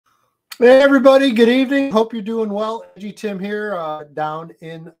Hey everybody, good evening. Hope you're doing well. EDGYTIM here, down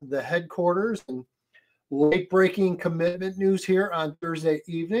in the headquarters, and late breaking commitment news here on Thursday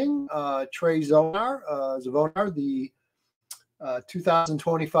evening. Trey Zvonar, the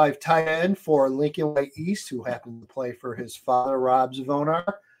 2025 tight end for Lincoln Way East, who happened to play for his father, Rob Zvonar,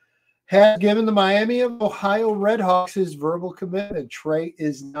 has given the Miami of Ohio Redhawks his verbal commitment. Trey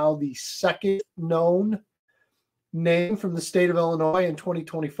is now the second known name from the state of Illinois in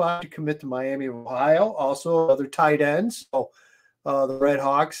 2025 to commit to Miami of Ohio. Also, other tight ends. So the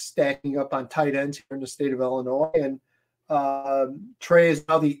Redhawks stacking up on tight ends here in the state of Illinois. And Trey is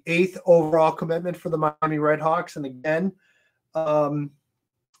now the 8th overall commitment for the Miami Redhawks. And again,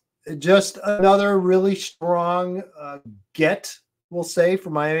 just another really strong get, we'll say, for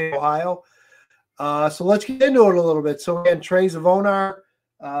Miami, Ohio. So let's get into it a little bit. So again, Trey Zvonar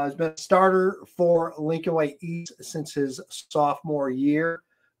has been a starter for Lincoln Way East since his sophomore year.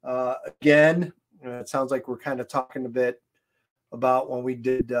 Again, it sounds like we're kind of talking a bit about when we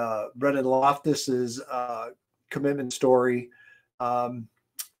did Brendan Loftus's commitment story.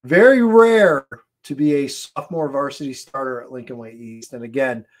 Very rare to be a sophomore varsity starter at Lincoln Way East. And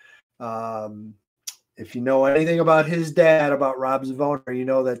again, if you know anything about his dad, about Rob Zvonar, you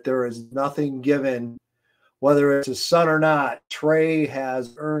know that there is nothing given, whether it's his son or not. Trey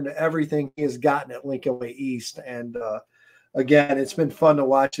has earned everything he has gotten at Lincoln Way East. And again, it's been fun to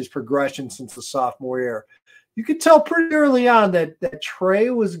watch his progression since the sophomore year. You could tell pretty early on that Trey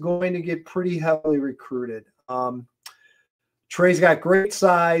was going to get pretty heavily recruited. Trey's got great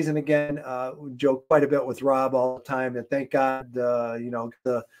size. And again, we joke quite a bit with Rob all the time. And thank God,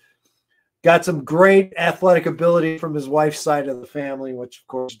 got some great athletic ability from his wife's side of the family, which of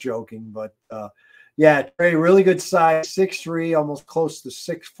course joking, but yeah, Trey, really good size, 6'3", almost close to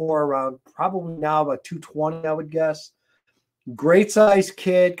 6'4", around probably now about 220, I would guess. Great size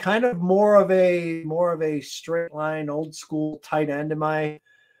kid, kind of more of a straight line, old school tight end in my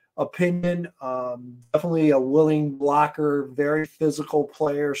opinion. Definitely a willing blocker, very physical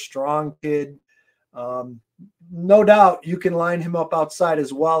player, strong kid. No doubt you can line him up outside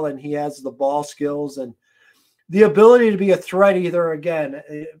as well, and he has the ball skills and the ability to be a threat, either, again,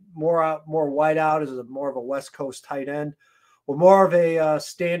 more wide out as more of a West Coast tight end, or more of a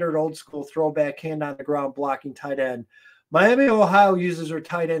standard old school throwback hand on the ground blocking tight end. Miami, Ohio uses their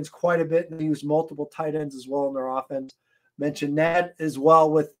tight ends quite a bit, and they use multiple tight ends as well in their offense. Mentioned that as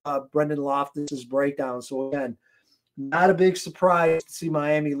well with Brendan Loftus's breakdown. So again, not a big surprise to see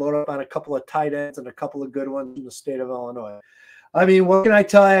Miami load up on a couple of tight ends and a couple of good ones in the state of Illinois. I mean, what can I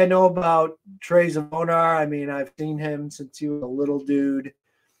tell you? I know about Trey Zvonar. I mean, I've seen him since he was a little dude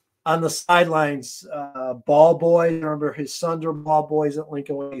on the sidelines. Ball boys. Remember, his sons are ball boys at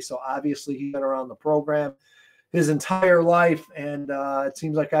Lincoln Way, so obviously he's been around the program his entire life. And it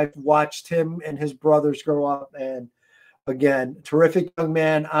seems like I've watched him and his brothers grow up. And again, terrific young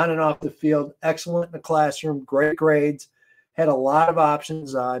man on and off the field, excellent in the classroom, great grades, had a lot of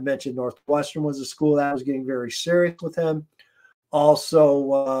options. I mentioned Northwestern was a school that was getting very serious with him.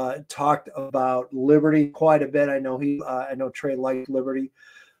 Also talked about Liberty quite a bit. I know Trey liked Liberty,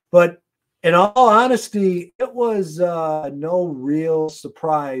 but in all honesty, it was no real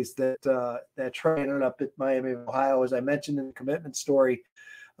surprise that Trey ended up at Miami of Ohio. As I mentioned in the commitment story,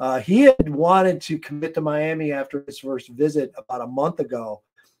 he had wanted to commit to Miami after his first visit about a month ago,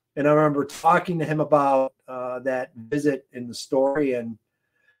 and I remember talking to him about that visit in the story, and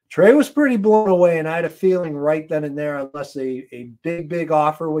Trey was pretty blown away, and I had a feeling right then and there, unless a big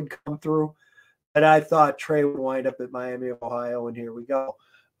offer would come through, that I thought Trey would wind up at Miami of Ohio, and here we go.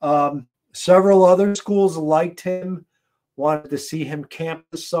 Several other schools liked him, wanted to see him camp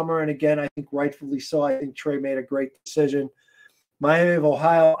this summer, and again, I think rightfully so. I think Trey made a great decision. Miami of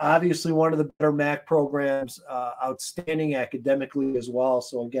Ohio, obviously one of the better MAC programs, outstanding academically as well.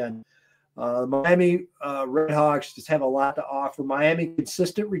 So again, Miami Redhawks just have a lot to offer. Miami,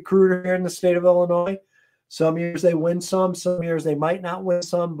 consistent recruiter here in the state of Illinois. Some years they win some years they might not win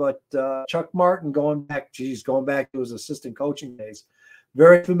some, but Chuck Martin going back to his assistant coaching days.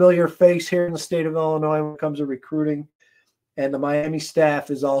 Very familiar face here in the state of Illinois when it comes to recruiting. And the Miami staff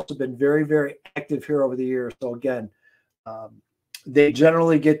has also been very, very active here over the years. So again, they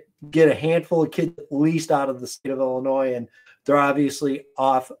generally get a handful of kids at least out of the state of Illinois, and they're obviously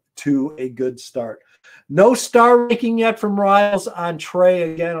off to a good start. No star ranking yet from Riles on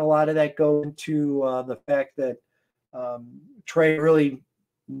Trey. Again, a lot of that goes into the fact that Trey really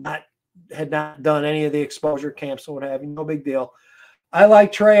had not done any of the exposure camps or what have you. No big deal. I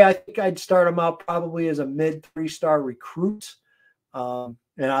like Trey. I think I'd start him out probably as a mid 3-star recruit. And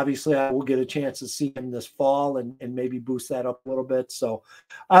And obviously I will get a chance to see him this fall and maybe boost that up a little bit. So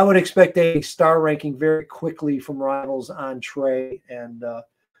I would expect a star ranking very quickly from Rivals on Trey, and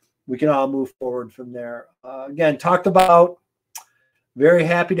we can all move forward from there. Again, talked about, very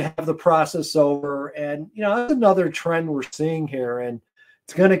happy to have the process over. And, you know, that's another trend we're seeing here, and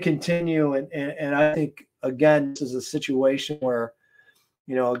it's going to continue. And I think, again, this is a situation where,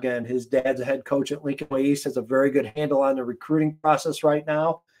 you know, again, his dad's a head coach at Lincoln Way East, has a very good handle on the recruiting process right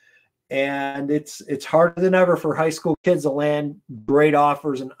now. And it's harder than ever for high school kids to land great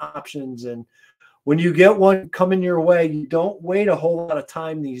offers and options. And when you get one coming your way, you don't wait a whole lot of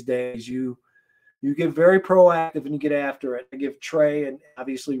time these days. You get very proactive and you get after it. I give Trey and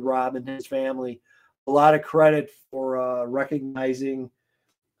obviously Rob and his family a lot of credit for recognizing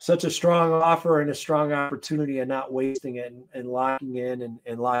such a strong offer and a strong opportunity and not wasting it and locking in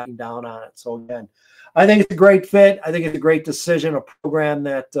and locking down on it. So again, I think it's a great fit. I think it's a great decision, a program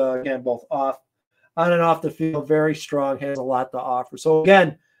that, again, both on and off the field, very strong, has a lot to offer. So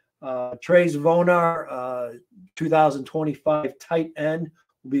again, Trey Zvonar, 2025 tight end,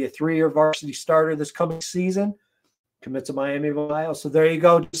 will be a 3-year varsity starter this coming season. Commits to Miami of Ohio. So there you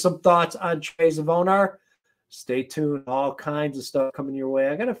go. Just some thoughts on Trey Zvonar. Stay tuned. All kinds of stuff coming your way.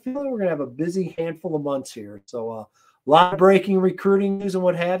 I got a feeling we're going to have a busy handful of months here. So a lot of breaking recruiting news and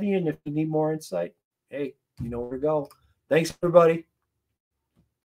what have you. And if you need more insight, hey, you know where to go. Thanks, everybody.